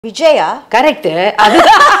Vijaya? Correct.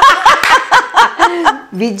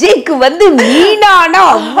 விஜய்க்கு வந்து மீனானா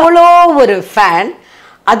அவ்வளோ ஒரு ஃபேன்.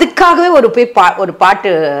 அதுக்காகவே ஒரு பாட்டு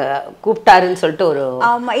கூப்பிட்டாருன்னு சொல்லிட்டு ஒரு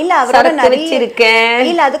ஆமா இல்ல அவரோட வச்சிருக்கேன்.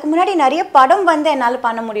 இல்ல அதுக்கு முன்னாடி நிறைய படம் வந்து என்னால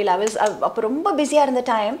பண்ண முடியல. அப்ப ரொம்ப பிஸியா இருந்த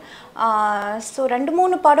டைம். சோ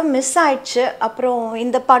 2-3 படம் மிஸ் ஆயிடுச்சு. அப்புறம்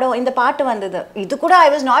இந்த பாட்டு வந்தது. இது கூட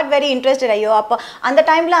I was not very interested. ஐயோ அப்ப அந்த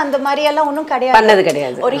டைம்ல அந்த மாதிரி எல்லாம் ஒண்ணும்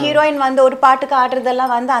கிடையாது. ஒரு ஹீரோயின் வந்து ஒரு பாட்டுக்கு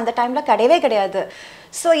ஆடுறதெல்லாம் வந்து அந்த டைம்ல கிடையாது.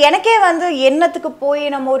 ஸோ எனக்கே வந்து என்னத்துக்கு போய்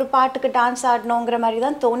நம்ம ஒரு பாட்டுக்கு டான்ஸ் ஆடணுங்கிற மாதிரி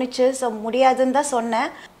தான் தோணுச்சு. ஸோ முடியாதுன்னு தான் சொன்னேன்.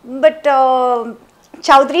 பட்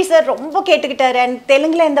சௌத்ரி சார் ரொம்ப கேட்டுக்கிட்டாரு. அண்ட்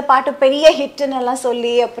தெலுங்குல இந்த பாட்டு பெரிய ஹிட்னு எல்லாம்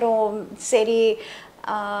சொல்லி அப்புறம் சரி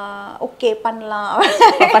ஓகே பண்ணலாம்.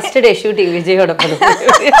 ஃபர்ஸ்ட் டே ஷூட்டிங் விஜயோட படம்.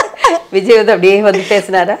 விஜய் வந்து அப்படியே வந்து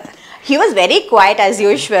பேசினாரா? He was very quiet as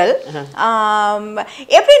usual.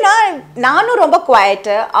 எப்படின்னா நானும் ரொம்ப quiet,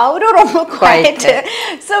 அவரும் ரொம்ப quiet.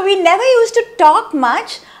 So we never used to talk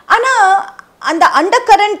much. ஆனா அந்த அண்டர்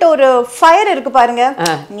கரண்ட் ஒரு ஃபயர் இருக்கு பாருங்க.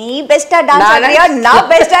 நீ பெஸ்டா டான்ஸ் ஆடுறியா, நான்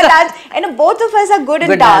பெஸ்டா dance. and both of us are good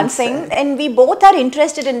in dancing and we both are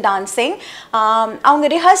interested in dancing. அவங்க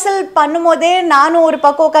ரிஹர்சல் பண்ணும்போதே நானும் ஒரு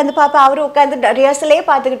பக்கம் உட்காந்து பார்ப்பேன், அவரும் உட்காந்து ரிஹர்சலே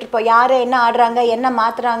பார்த்துக்கிட்டு இருப்போம். யாரு என்ன ஆடுறாங்க, என்ன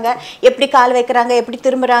மாத்துறாங்க, எப்படி கால் வைக்கிறாங்க, எப்படி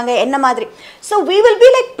திரும்புறாங்க, என்ன மாதிரி. So we will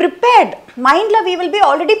be like prepared. மைண்ட்ல we will be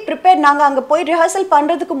already prepared. நாங்க அங்க போய் ரிஹர்சல்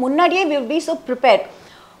பண்றதுக்கு முன்னாடியே we will be so prepared.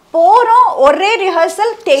 போறோம் ஒரே ரிஹர்சல்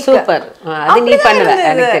டேக். சூப்பர். அது நீ பண்ணுவ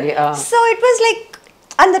எனக்கு தெரியும். So it was like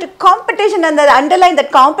and the competition and the underline that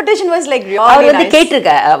competition was like really nice. அவர் வந்து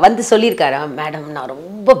கேட்டிருக்க வந்து சொல்லிருக்காரா மேடம் நான்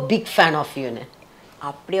ரொம்ப பிக் ஃபேன் ஆஃப் யூன்னு?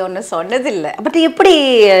 அப்படி ஒண்ணு சொன்னது இல்ல. பட் எப்படி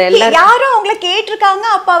யாரோ உங்களை கேட்டிருக்காங்க,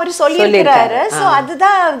 அப்ப அவர் சொல்லிருக்காரு. சோ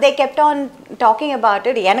அதுதான் they kept on talking about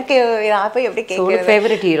it. எனக்கு அப்ப எப்படி கேக்குறது?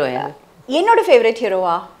 ஃபேவரட் ஹீரோயா? என்னோட ஃபேவரட்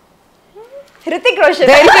ஹீரோவா ஹிருத்திக்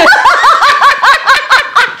ரோஷன்.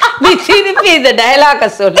 நீ திருப்பி இந்த டயலாக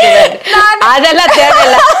சொல்லு. அதெல்லாம்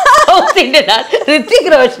தேவையில்ல. ரித்திக்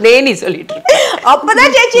ரோஷனே நீ சொல்லிட்டு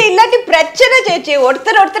அப்பதான் சேச்சி இல்லாட்டி பிரச்சனை சேச்சி.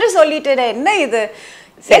 ஒருத்தர் சொல்லிட்டு என்ன இது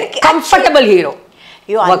கம்ஃபர்டபிள் ஹீரோ.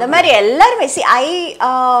 ஐயோ அந்த மாதிரி எல்லாரும் see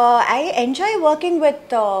I enjoy working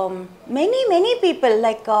with many people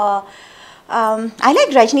like I like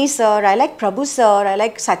Rajni sir, I like Prabhu sir, I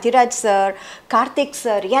like Satyaraj sir, Karthik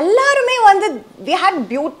sir. எல்லாருமே வந்து we had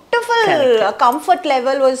beautiful comfort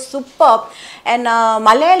level was superb. And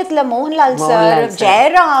மலையாளத்துல Mohanlal sir,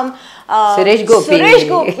 Jairam, Suresh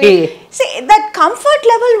Gopi. See that comfort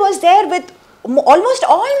level was there with almost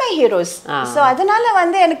all my heroes. So அதனால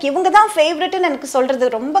வந்து எனக்கு இவங்க தான் ஃபேவரட்னு எனக்கு சொல்றது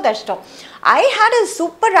ரொம்ப கஷ்டம். I had a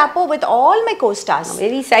super rapport with all my co-stars.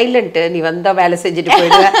 Very silent. நீ வந்தா வேலை செஞ்சுட்டு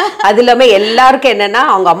போயிடுவ. அது இல்லாம எல்லாருக்கும் என்னன்னா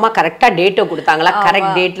அவங்க அம்மா கரெக்டா டேட்டை கொடுத்தாங்களா,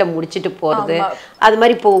 கரெக்ட் டேட்ல முடிச்சிட்டு போறது அது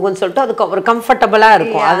மாதிரி போகும்னு சொல்லிட்டு அதுக்கு ஒரு கம்ஃபர்டபுளா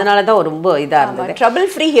இருக்கும். அதனாலதான் ரொம்ப இதா இருந்தது. Trouble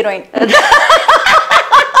free heroine.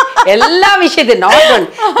 எல்லா விஷயத்தையும்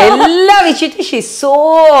எல்லா விஷயத்தையும் ஷி சோ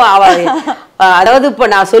அதாவது இப்ப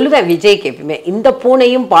நான் சொல்லுவேன் விஜய்க்கு எப்பவுமே இந்த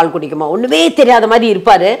பூனையும் பால் குடிக்குமா ஒண்ணுமே தெரியாத மாதிரி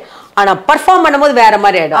இருப்பாரு. ஆனா பர்ஃபார்ம் பண்ணும்போது வேற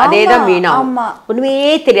மாதிரி ஆயிடும். அதேதான் மீனா. ஒண்ணுமே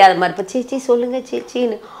தெரியாத மாதிரி இப்ப சேச்சி சொல்லுங்க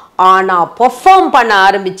சேச்சின்னு. ஆனா பர்ஃபார்ம் பண்ண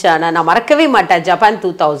ஆரம்பிச்சானா நான் மறக்கவே மாட்டேன். ஜப்பான்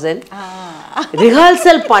 2000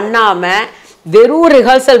 ரிஹர்சல் பண்ணாம வெறும்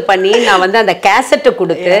ரிஹர்சல் பண்ணி நான் வந்து அந்த கேசட்டை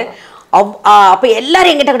கொடுத்து அப்ப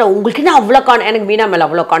எல்லாரும் எங்கிட்ட கிட்ட உங்களுக்கு என்ன அவ்வளோ எனக்கு மீனா மேல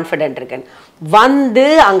அவ்வளோ கான்ஃபிடென்ட் இருக்கேன் வந்து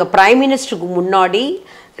அங்க பிரைம் மினிஸ்டருக்கு முன்னாடி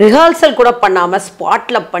ரிஹர்சல் கூட பண்ணாம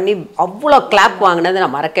ஸ்பாட்ல பண்ணி அவ்வளோ கிளாப் வாங்கினது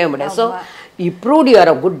நான் மறக்கவே முடியாது. So you proved you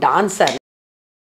are a good dancer.